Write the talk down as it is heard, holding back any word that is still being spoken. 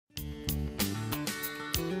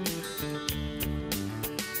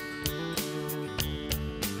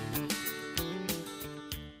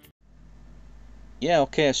Yeah,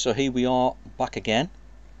 okay, so here we are back again.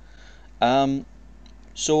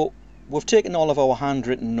 So we've taken all of our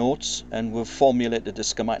handwritten notes and we've formulated a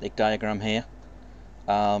schematic diagram here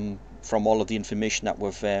from all of the information that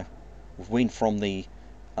we've gleaned from the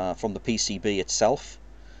PCB itself.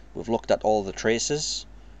 We've looked at all the traces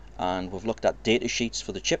and we've looked at data sheets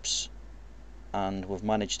for the chips, and we've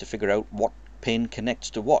managed to figure out what pin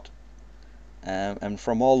connects to what. And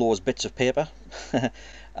from all those bits of paper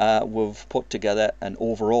we've put together an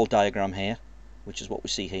overall diagram here, which is what we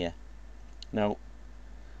see here. Now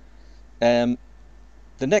the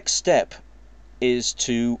next step is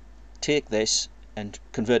to take this and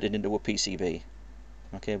convert it into a PCB.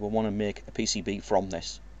 Okay, we want to make a PCB from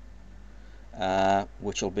this,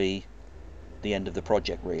 which will be the end of the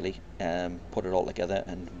project really. Put it all together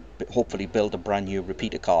and hopefully build a brand new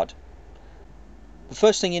repeater card. The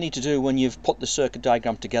first thing you need to do when you've put the circuit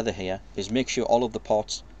diagram together here is make sure all of the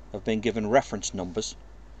parts have been given reference numbers.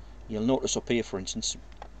 You'll notice up here, for instance,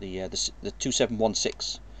 the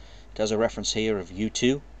 2716. It has a reference here of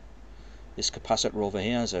U2. This capacitor over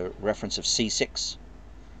here has a reference of C6.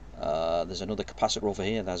 There's another capacitor over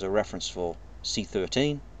here that has a reference for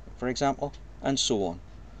C13, for example, and so on.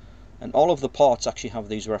 And all of the parts actually have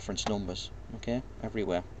these reference numbers, okay,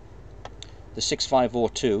 everywhere. The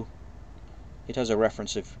 6502, it has a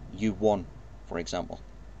reference of U1, for example,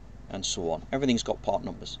 and so on. Everything's got part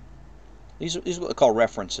numbers. These are what they call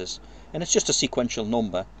references, and it's just a sequential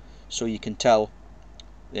number, so you can tell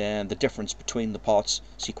the difference between the parts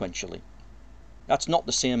sequentially. That's not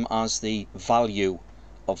the same as the value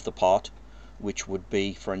of the part, which would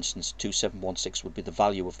be, for instance, 2716 would be the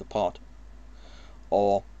value of the part,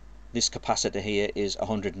 or this capacitor here is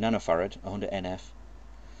 100 nanofarad, 100 NF.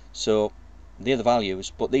 So they're the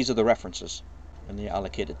values, but these are the references, and they're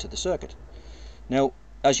allocated to the circuit. Now,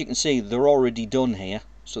 as you can see, they're already done here,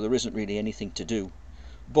 so there isn't really anything to do.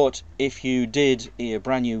 But if you did a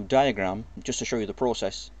brand new diagram, just to show you the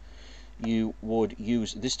process, you would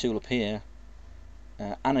use this tool up here,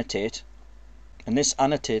 annotate, and this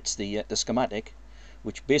annotates the schematic,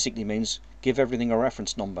 which basically means give everything a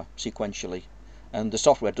reference number sequentially, and the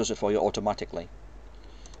software does it for you automatically.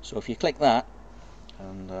 So if you click that,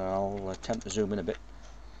 and I'll attempt to zoom in a bit,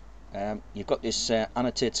 you've got this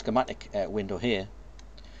annotate schematic window here.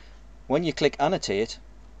 When you click annotate,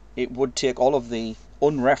 it would take all of the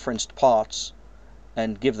unreferenced parts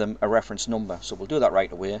and give them a reference number. So we'll do that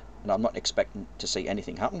right away, and I'm not expecting to see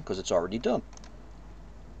anything happen because it's already done.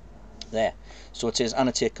 There, so it says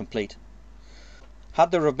annotate complete.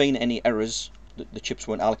 Had there have been any errors, the chips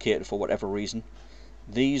weren't allocated for whatever reason,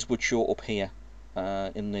 these would show up here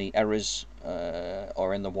in the errors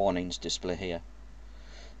or in the warnings display here.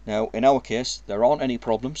 Now in our case there aren't any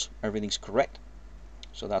problems, everything's correct,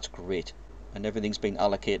 so that's great, and everything's been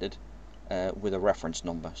allocated with a reference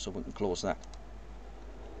number, so we can close that.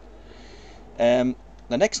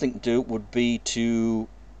 The next thing to do would be to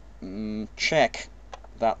check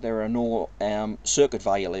that there are no circuit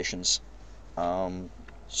violations.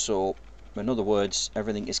 So in other words,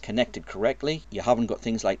 everything is connected correctly. You haven't got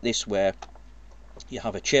things like this where you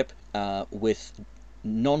have a chip with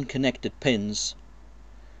non-connected pins.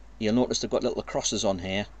 You'll notice they've got little crosses on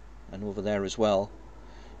here and over there as well.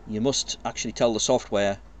 You must actually tell the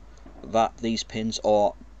software that these pins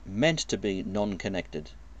are meant to be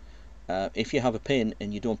non-connected. If you have a pin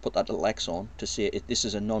and you don't put that little X on to say this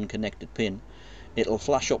is a non-connected pin, it'll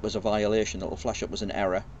flash up as a violation, it'll flash up as an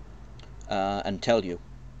error and tell you,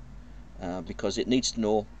 because it needs to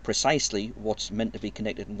know precisely what's meant to be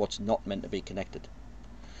connected and what's not meant to be connected.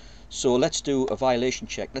 So let's do a violation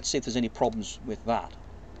check. Let's see if there's any problems with that.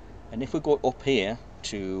 And if we go up here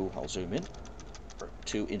to, I'll zoom in,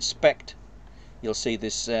 to inspect, you'll see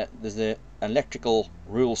this there's the electrical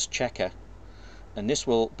rules checker, and this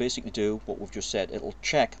will basically do what we've just said. It'll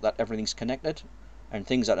check that everything's connected, and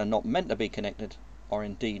things that are not meant to be connected are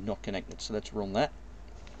indeed not connected. So let's run that,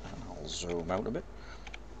 and I'll zoom out a bit.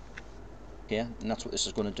 Yeah, and that's what this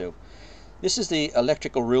is going to do. This is the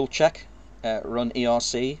electrical rule check, run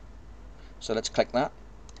ERC. So let's click that.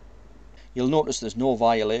 You'll notice there's no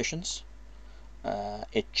violations.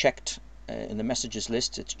 It checked in the messages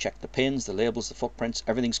list, it's checked the pins, the labels, the footprints,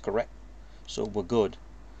 everything's correct, so we're good.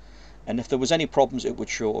 And if there was any problems, it would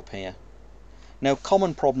show up here. Now,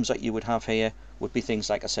 common problems that you would have here would be things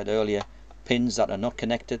like I said earlier, pins that are not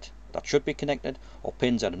connected, that should be connected, or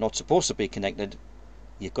pins that are not supposed to be connected.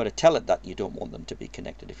 You've got to tell it that you don't want them to be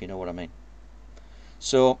connected, if you know what I mean.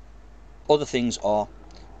 So other things are,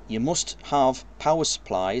 you must have power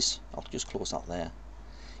supplies. I'll just close that there.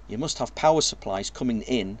 You must have power supplies coming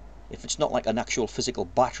in. If it's not like an actual physical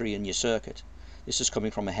battery in your circuit, this is coming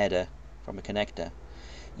from a header from a connector,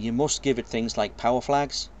 you must give it things like power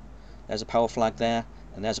flags. There's a power flag there,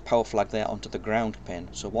 and there's a power flag there onto the ground pin.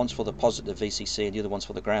 So one's for the positive VCC and the other one's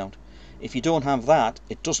for the ground. If you don't have that,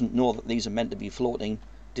 it doesn't know that these are meant to be floating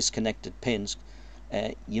disconnected pins.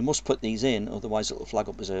 You must put these in, otherwise it'll flag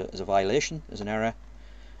up as a violation, as an error.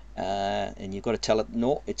 And you've got to tell it,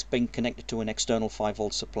 no, it's been connected to an external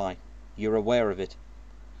 5-volt supply. You're aware of it.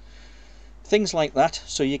 Things like that.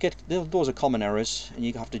 So you get, those are common errors, and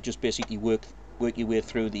you have to just basically work your way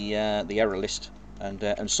through the error list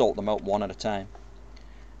and sort them out one at a time.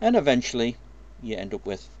 And eventually you end up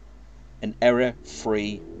with an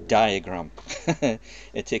error-free diagram.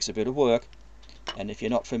 It takes a bit of work, and if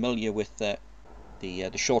you're not familiar with the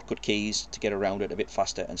shortcut keys to get around it a bit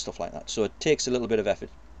faster and stuff like that, so it takes a little bit of effort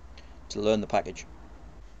to learn the package.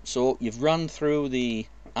 So you've run through the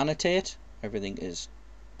annotate, everything is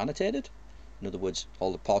annotated, in other words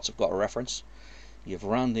all the parts have got a reference. You've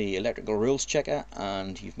run the electrical rules checker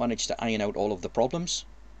and you've managed to iron out all of the problems,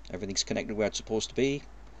 everything's connected where it's supposed to be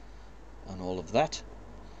and all of that,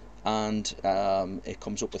 and it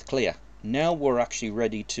comes up with clear. Now we're actually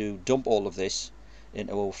ready to dump all of this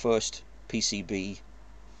into our first PCB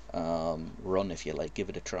run, if you like, give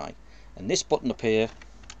it a try. And this button up here,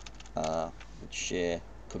 which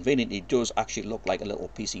conveniently does actually look like a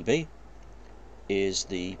little PCB, is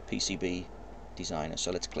the PCB designer.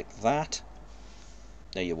 So let's click that.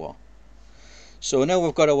 There you are. So now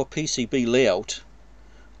we've got our PCB layout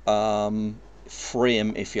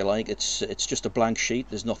frame, if you like. It's just a blank sheet,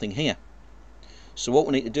 there's nothing here. So what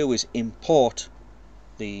we need to do is import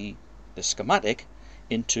the schematic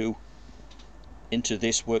into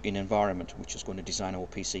this working environment, which is going to design our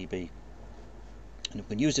PCB. And we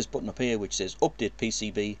can use this button up here which says update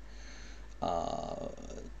PCB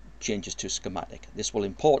changes to schematic. This will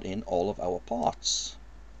import in all of our parts.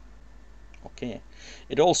 Okay,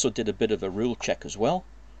 it also did a bit of a rule check as well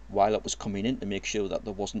while it was coming in to make sure that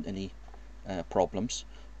there wasn't any problems,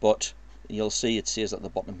 but you'll see it says at the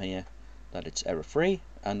bottom here that it's error free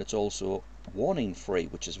and it's also warning free,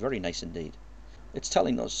 which is very nice indeed. It's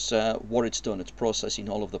telling us what it's done. It's processing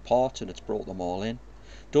all of the parts and it's brought them all in.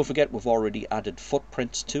 Don't forget we've already added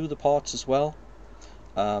footprints to the parts as well.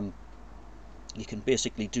 You can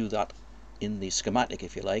basically do that in the schematic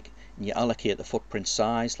if you like, and you allocate the footprint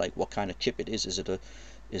size, like what kind of chip it is. Is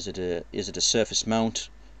it a surface mount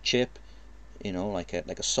chip, you know, like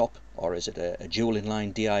a SOP, or is it a dual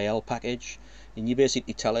inline DIL package? And you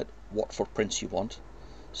basically tell it what footprints you want.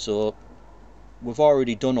 So we've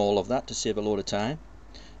already done all of that to save a load of time.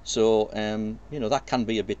 So you know, that can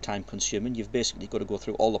be a bit time consuming. You've basically got to go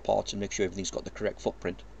through all the parts and make sure everything's got the correct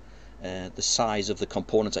footprint, the size of the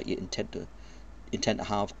components that you intend to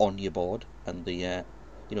have on your board, and the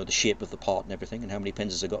you know, the shape of the part and everything, and how many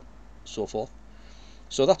pins has it got, so forth.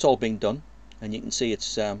 So that's all being done, and you can see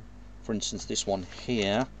it's for instance this one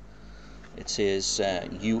here, it says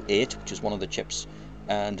U8, which is one of the chips,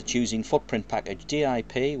 and it's using footprint package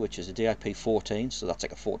DIP, which is a DIP 14, so that's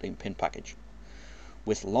like a 14 pin package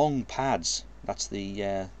with long pads. That's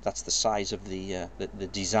the size of the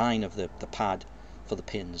design of the pad for the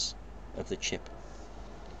pins of the chip.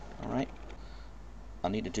 All right, I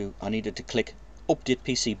needed to click update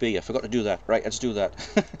PCB. I forgot to do that. Right, let's do that.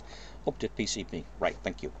 Update PCB. Right,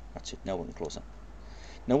 thank you. That's it. Now we can close that.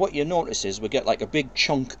 Now what you notice is we get like a big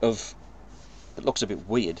chunk of, it looks a bit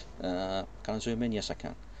weird. Can I zoom in? Yes, I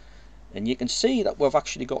can. And you can see that we've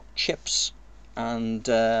actually got chips and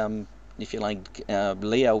if you like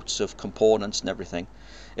layouts of components and everything.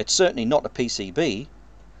 It's certainly not a PCB,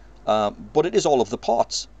 but it is all of the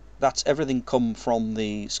parts. That's everything come from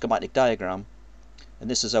the schematic diagram, and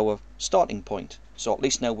this is our starting point. So at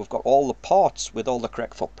least now we've got all the parts with all the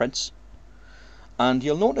correct footprints. And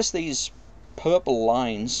you'll notice these purple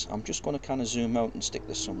lines. I'm just going to kind of zoom out and stick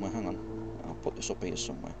this somewhere. Hang on, I'll put this up here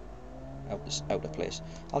somewhere, out of place.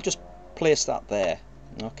 I'll just place that there.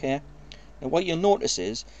 Okay. Now what you'll notice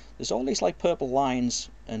is there's all these like purple lines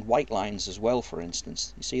and white lines as well, for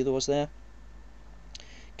instance. You see those there?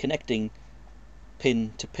 Connecting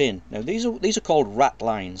pin to pin. Now these are called rat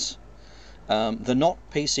lines. They're not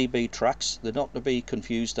PCB tracks. They're not to be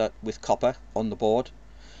confused with copper on the board.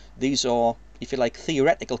 These are, if you like,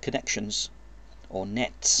 theoretical connections, or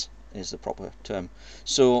nets is the proper term.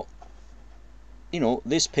 So, you know,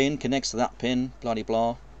 this pin connects to that pin, blah de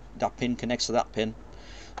blah. That pin connects to that pin.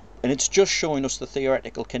 And it's just showing us the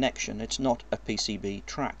theoretical connection. It's not a PCB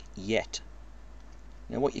track yet.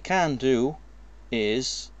 Now what you can do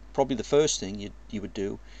is, probably the first thing you would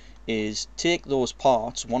do is take those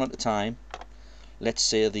parts one at a time. Let's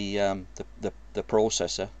say the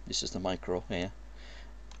processor, this is the micro here,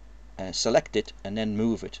 select it and then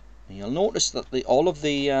move it, And you'll notice that all of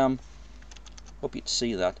the hope you'd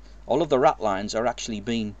see that all of the rat lines are actually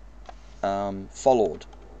being followed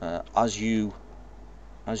as you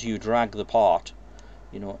drag the part.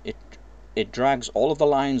 You know, it drags all of the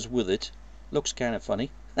lines with it. Looks kind of funny,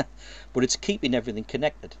 but it's keeping everything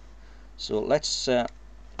connected. So let's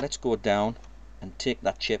go down and take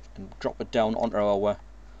that chip and drop it down onto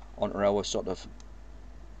our sort of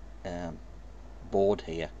board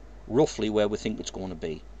here, roughly where we think it's going to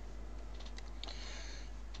be.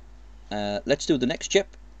 Let's do the next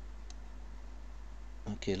chip.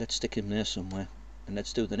 Okay, let's stick him there somewhere, and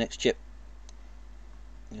let's do the next chip,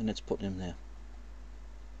 and let's put him there.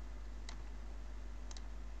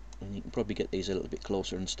 And you can probably get these a little bit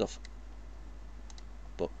closer and stuff,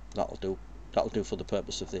 but that'll do for the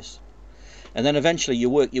purpose of this. And then eventually you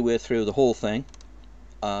work your way through the whole thing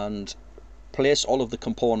and place all of the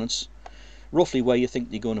components roughly where you think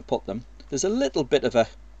you're going to put them. There's a little bit of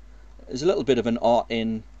an art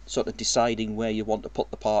in sort of deciding where you want to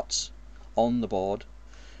put the parts on the board.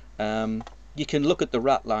 You can look at the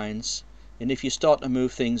rat lines, and if you start to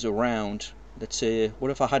move things around, let's say,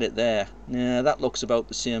 what if I had it there? Nah, that looks about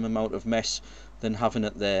the same amount of mess than having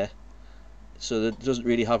it there, so that doesn't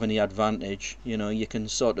really have any advantage. You know, you can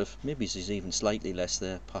sort of, maybe there's even slightly less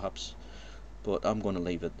there perhaps, but I'm going to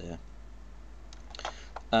leave it there.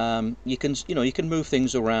 You can move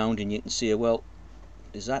things around, and you can see, well,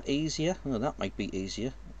 is that easier? Oh, that might be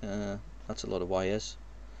easier. That's a lot of wires,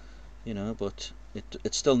 you know, but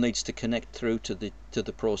it still needs to connect through to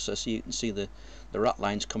the process. You can see the rat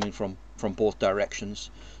lines coming from both directions,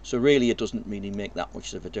 so really it doesn't really make that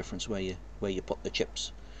much of a difference where you put the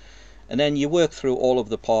chips. And then you work through all of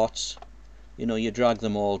the parts. You know, you drag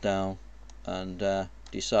them all down and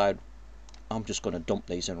decide, I'm just going to dump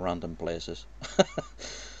these in random places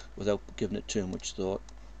without giving it too much thought.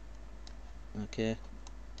 Okay,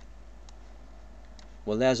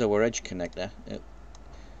 well, there's our edge connector,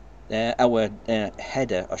 our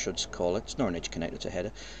header, I should call it. It's not an edge connector, it's a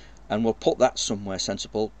header, and we'll put that somewhere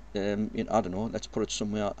sensible. I don't know, let's put it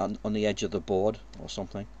somewhere on the edge of the board or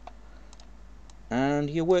something. And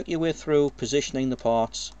you work your way through positioning the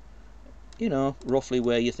parts, you know, roughly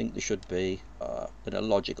where you think they should be, in a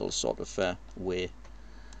logical sort of way,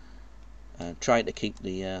 and try to keep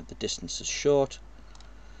the distances short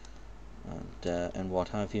and what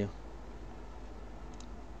have you,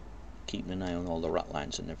 keeping an eye on all the rat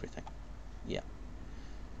lines and everything. Yeah.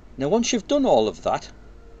 Now once you've done all of that,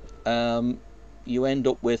 you end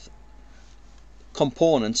up with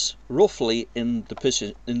components roughly in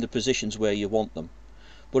the positions where you want them,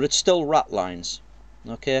 but it's still rat lines.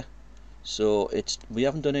 Okay, so we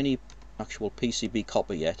haven't done any actual PCB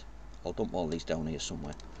copper yet. I'll dump all these down here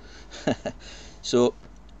somewhere. So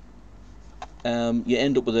you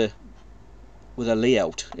end up with a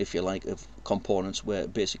layout, if you like, of components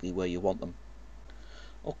basically where you want them.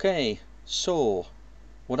 Okay, so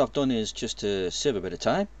what I've done is, just to save a bit of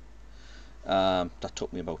time, that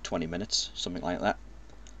took me about 20 minutes, something like that.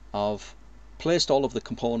 I've placed all of the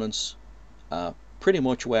components pretty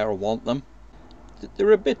much where I want them.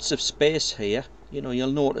 There are bits of space here. You know,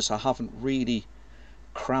 you'll notice I haven't really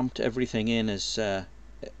cramped everything in as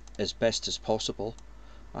best as possible.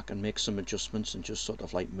 I can make some adjustments and just sort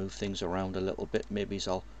of like move things around a little bit. Maybe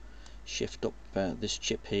I'll shift up this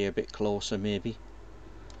chip here a bit closer, maybe,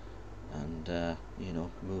 and you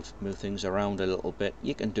know, move things around a little bit.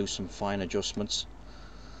 You can do some fine adjustments.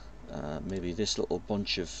 Maybe this little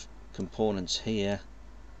bunch of components here,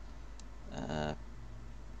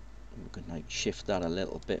 we can like shift that a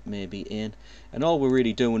little bit maybe in, and all we're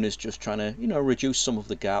really doing is just trying to, you know, reduce some of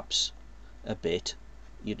the gaps a bit.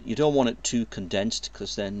 You don't want it too condensed,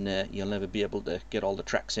 because then you'll never be able to get all the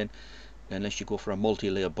tracks in unless you go for a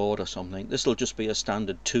multi-layer board or something. This will just be a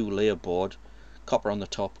standard 2-layer board, copper on the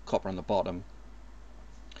top, copper on the bottom.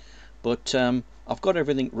 But I've got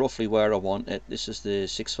everything roughly where I want it. This is the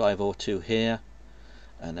 6502 here,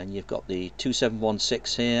 and then you've got the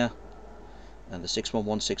 2716 here, and the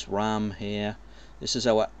 6116 RAM here. This is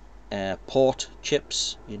our port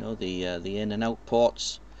chips, you know, the in and out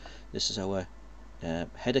ports. This is our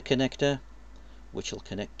header connector, which will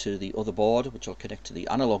connect to the other board, which will connect to the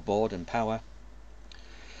analog board and power.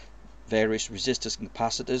 Various resistors and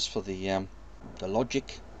capacitors for the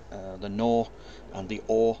logic, the NOR and the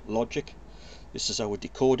OR logic. This is our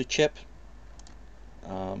decoder chip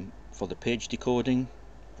for the page decoding.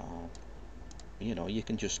 You know, you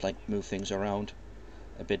can just like move things around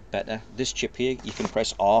a bit better. This chip here, you can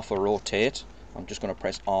press R for rotate. I'm just going to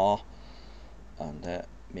press R, and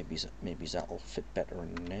maybe that'll fit better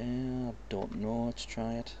in there. I don't know. Let's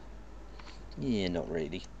try it. Yeah, not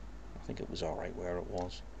really. I think it was alright where it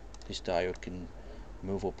was. this diode can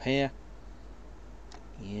move up here.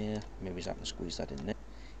 Yeah, maybe I can squeeze that in there.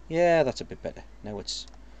 Yeah, that's a bit better. Now it's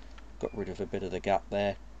got rid of a bit of the gap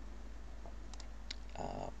there.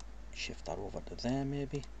 Shift that over to there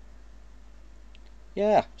maybe.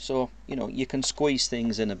 Yeah, so you know, you can squeeze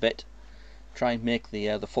things in a bit, try and make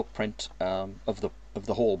the footprint of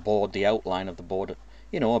the whole board, the outline of the board,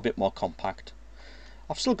 you know, a bit more compact.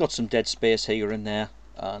 I've still got some dead space here and there,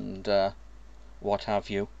 and what have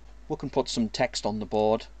you. We can put some text on the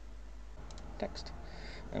board. Text,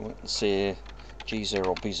 and we can say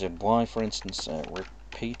G0BZY, for instance,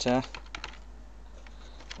 repeater.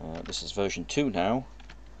 This is version 2 now.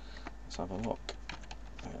 Let's have a look.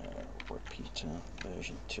 Repeater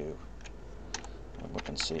version 2. And we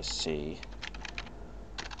can say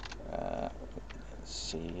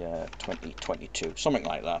C2022, something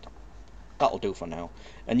like that. That'll do for now.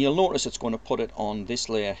 And you'll notice it's going to put it on this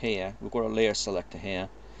layer here. We've got a layer selector here,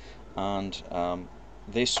 and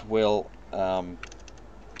this will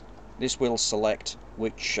select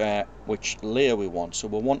which layer we want. So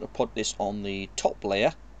we'll want to put this on the top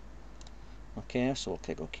layer. Okay, so we'll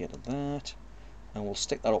click OK to that, and we'll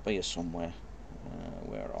stick that up here somewhere.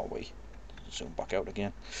 Where are we? Zoom back out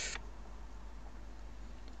again.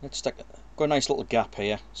 Let's stick. Got a nice little gap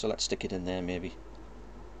here, so let's stick it in there maybe.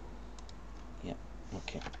 Yeah.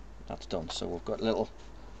 Okay, that's done. So we've got a little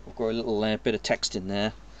bit of text in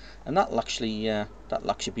there, and that'll actually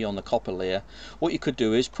be on the copper layer. What you could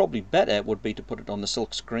do is probably better would be to put it on the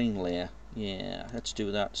silk screen layer. Yeah, let's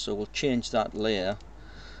do that. So we'll change that layer.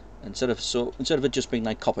 Instead of it just being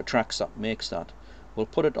like copper tracks that makes that, we'll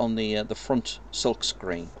put it on the front silk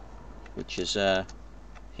screen, which is here.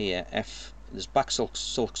 There's back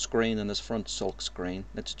silk screen and there's front silk screen.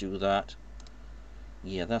 Let's do that.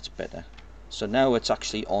 Yeah, that's better. So now it's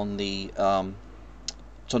actually on the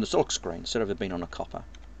silk screen instead of it being on a copper.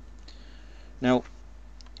 Now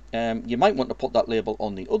you might want to put that label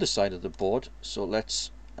on the other side of the board. So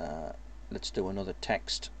let's do another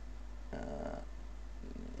text.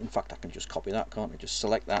 In fact, I can just copy that, can't I? Just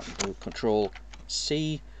select that and do Control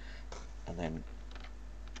C, and then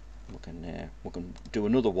we can do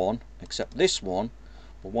another one. Except this one,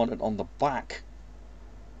 we'll want it on the back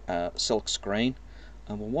silk screen,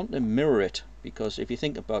 and we'll want to mirror it, because if you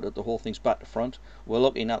think about it, the whole thing's back to front. We're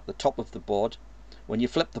looking at the top of the board. When you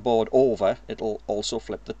flip the board over, it'll also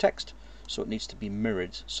flip the text, so it needs to be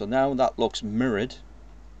mirrored. So now that looks mirrored,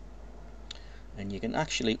 and you can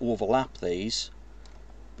actually overlap these.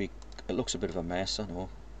 It looks a bit of a mess, I know.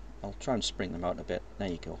 I'll try and spring them out a bit. There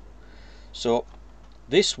you go. So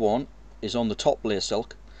this one is on the top layer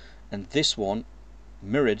silk, and this one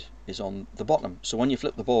mirrored is on the bottom. So when you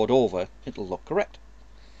flip the board over, it'll look correct.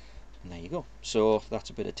 And there you go. So that's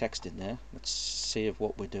a bit of text in there. Let's save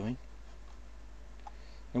what we're doing.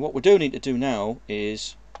 And what we do need to do now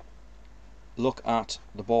is look at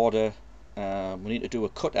the border. We need to do a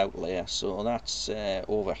cutout layer. So that's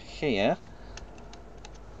over here.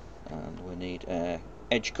 And we need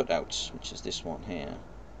edge cutouts, which is this one here.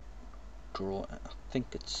 Draw. I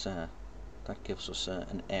think it's that gives us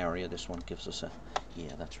an area. This one gives us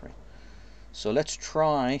yeah, that's right. So let's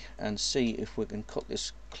try and see if we can cut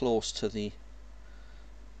this close to the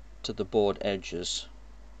board edges.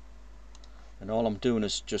 And all I'm doing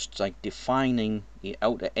is just like defining the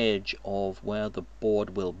outer edge of where the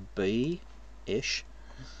board will be, ish.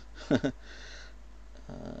 Yeah,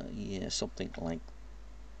 something like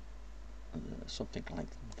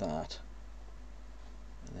that,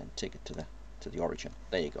 and then take it to the origin.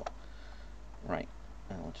 There you go. Right,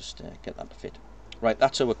 I'll just get that to fit. Right,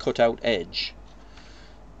 that's our cutout edge,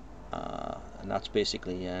 and that's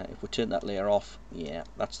basically if we turn that layer off, yeah,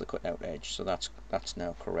 that's the cutout edge. So that's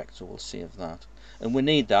now correct. So we'll save that, and we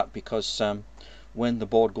need that because when the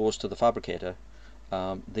board goes to the fabricator,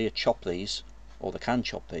 they chop these, or they can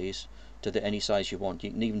chop these to any size you want.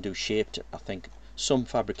 You can even do shaped. I think some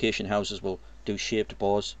fabrication houses will do shaped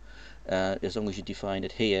boards, as long as you define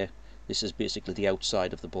it here. This is basically the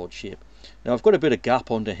outside of the board shape. Now I've got a bit of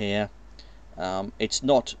gap under here. It's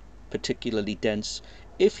not particularly dense.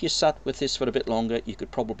 If you sat with this for a bit longer, you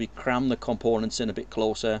could probably cram the components in a bit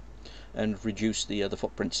closer and reduce the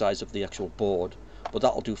footprint size of the actual board, but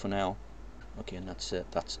that'll do for now. Okay, and that's it.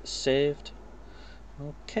 That's saved.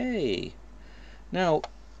 Okay, now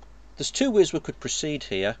there's two ways we could proceed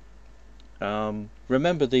here.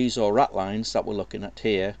 Remember, these are rat lines that we're looking at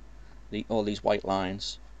here. All these white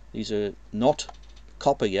lines, these are not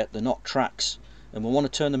copper yet, they're not tracks, and we want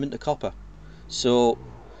to turn them into copper. So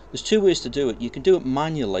there's two ways to do it. You can do it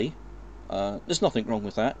manually. There's nothing wrong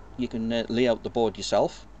with that. You can lay out the board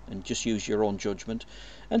yourself and just use your own judgment.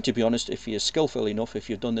 And to be honest, if you're skillful enough, if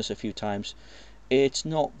you've done this a few times, it's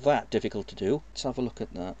not that difficult to do. Let's have a look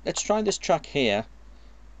at that. Let's try this track here,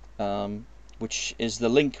 which is the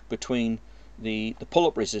link between the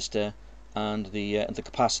pull-up resistor and the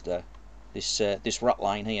capacitor. This rat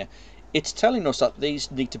line here. It's telling us that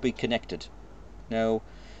these need to be connected. Now,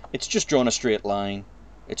 it's just drawn a straight line.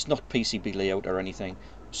 It's not PCB layout or anything.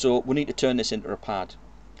 So we need to turn this into a pad.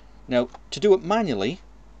 Now, to do it manually,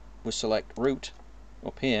 we select root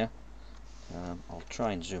up here. I'll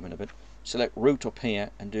try and zoom in a bit. Select root up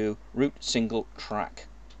here and do root single track.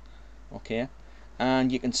 Okay,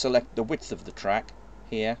 and you can select the width of the track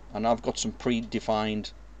here, and I've got some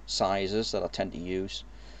predefined sizes that I tend to use.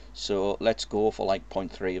 So let's go for like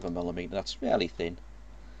 0.3 of a millimeter. That's fairly thin.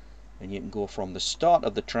 And you can go from the start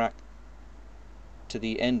of the track to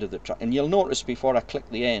the end of the track. And you'll notice before I click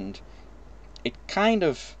the end, it kind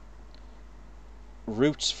of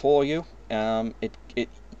routes for you. It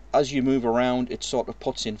as you move around, it sort of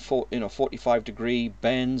puts in 45-degree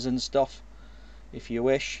bends and stuff, if you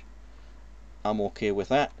wish. I'm okay with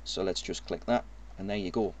that, so let's just click that, and there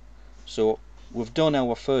you go. So we've done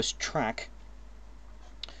our first track,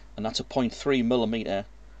 and that's a 0.3 millimeter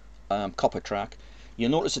copper track.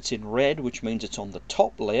 You'll notice it's in red, which means it's on the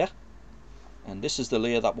top layer, and this is the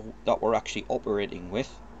layer that we're actually operating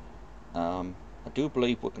with. I do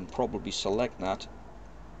believe we can probably select that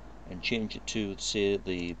and change it to, say,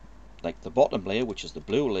 the bottom layer, which is the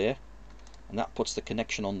blue layer, and that puts the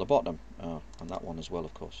connection on the bottom, and that one as well,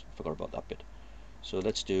 of course. I forgot about that bit. So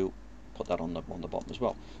let's put that on the bottom as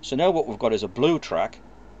well. So now what we've got is a blue track,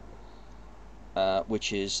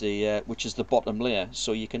 which is the bottom layer.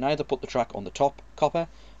 So you can either put the track on the top copper,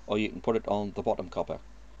 or you can put it on the bottom copper,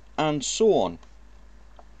 and so on.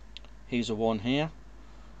 Here's a one here.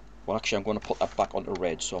 Well, actually, I'm going to put that back onto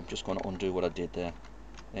red, so I'm just going to undo what I did there.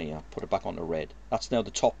 There you are, put it back onto red. That's now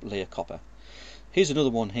the top layer copper. Here's another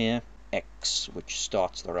one here, X, which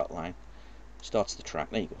starts the rat line, starts the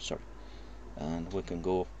track. There you go, sorry. And we can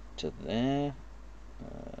go to there.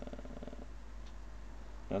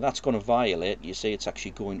 Now that's going to violate. You see, it's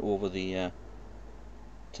actually going over the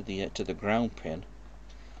to the ground pin,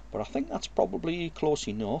 but I think that's probably close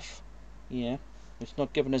enough. Yeah, it's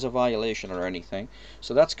not giving us a violation or anything.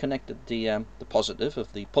 So that's connected the positive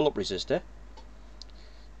of the pull-up resistor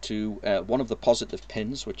to one of the positive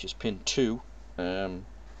pins, which is pin 2.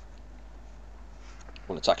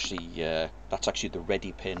 Well, it's actually that's actually the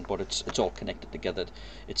ready pin, but it's all connected together.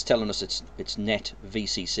 It's telling us it's net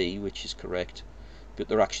VCC, which is correct, but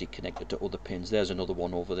they're actually connected to other pins. There's another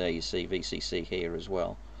one over there. You see VCC here as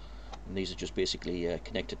well, and these are just basically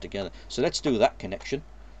connected together. So let's do that connection.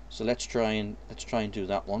 So let's try and do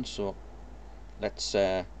that one. So let's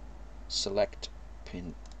select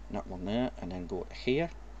pin, that one there, and then go here.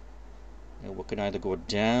 Now we can either go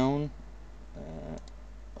down,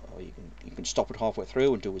 or you can stop it halfway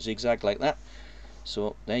through and do a zigzag like that.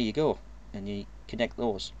 So there you go, and you connect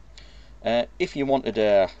those. If you wanted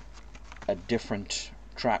a different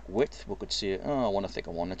track width, we could say, oh, I want a thicker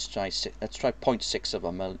one. Let's try 0.6 of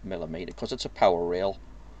a millimeter, because it's a power rail.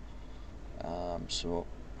 So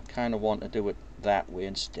I kind of want to do it that way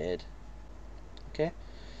instead. Okay,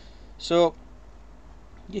 so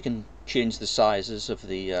you can change the sizes of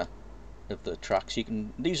the tracks.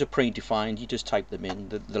 These are predefined. You just type them in,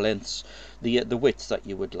 the lengths, the widths that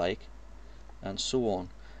you would like, and so on.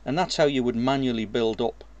 And that's how you would manually build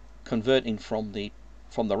up, converting from the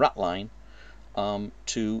rat line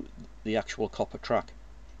to the actual copper track.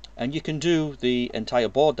 And you can do the entire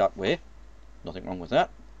board that way. Nothing wrong with that.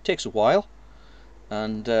 Takes a while,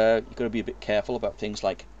 and you've got to be a bit careful about things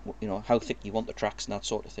like, you know, how thick you want the tracks and that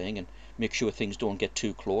sort of thing, and make sure things don't get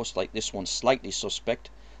too close. Like this one's slightly suspect.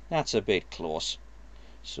 That's a bit close,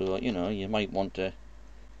 so you know, you might want to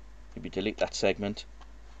maybe delete that segment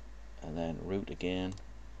and then root again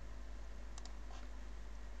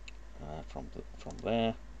from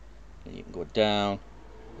there, and you can go down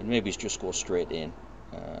and maybe just go straight in,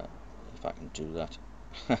 if I can do that.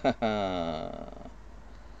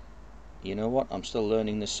 You know what, I'm still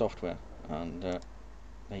learning this software, and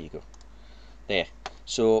there you go. There,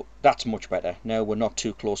 so that's much better. Now we're not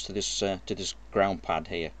too close to this ground pad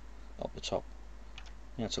here up the top.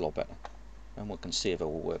 Yeah, it's a lot better, and we can save our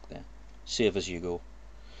work there. Save as you go.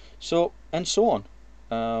 So, and so on.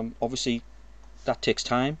 Obviously that takes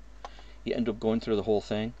time. You end up going through the whole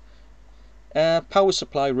thing. Power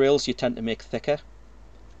supply rails you tend to make thicker.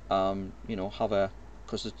 You know,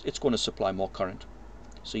 because it's going to supply more current,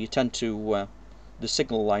 so you tend to the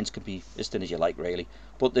signal lines can be as thin as you like really,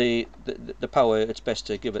 but the power, it's best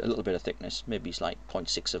to give it a little bit of thickness. Maybe it's like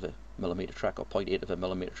 0.6 of a millimeter track or 0.8 of a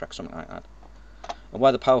millimeter track, something like that. And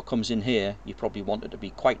where the power comes in here, you probably want it to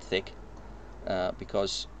be quite thick,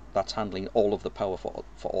 because that's handling all of the power for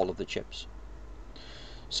all of the chips.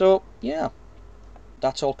 So yeah,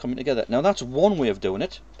 that's all coming together. Now that's one way of doing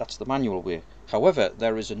it, that's the manual way. However,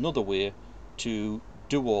 there is another way to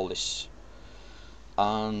do all this,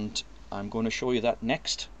 and I'm going to show you that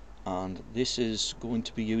next. And this is going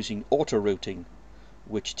to be using auto routing,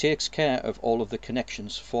 which takes care of all of the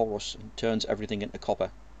connections for us and turns everything into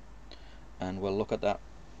copper, and we'll look at that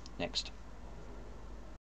next.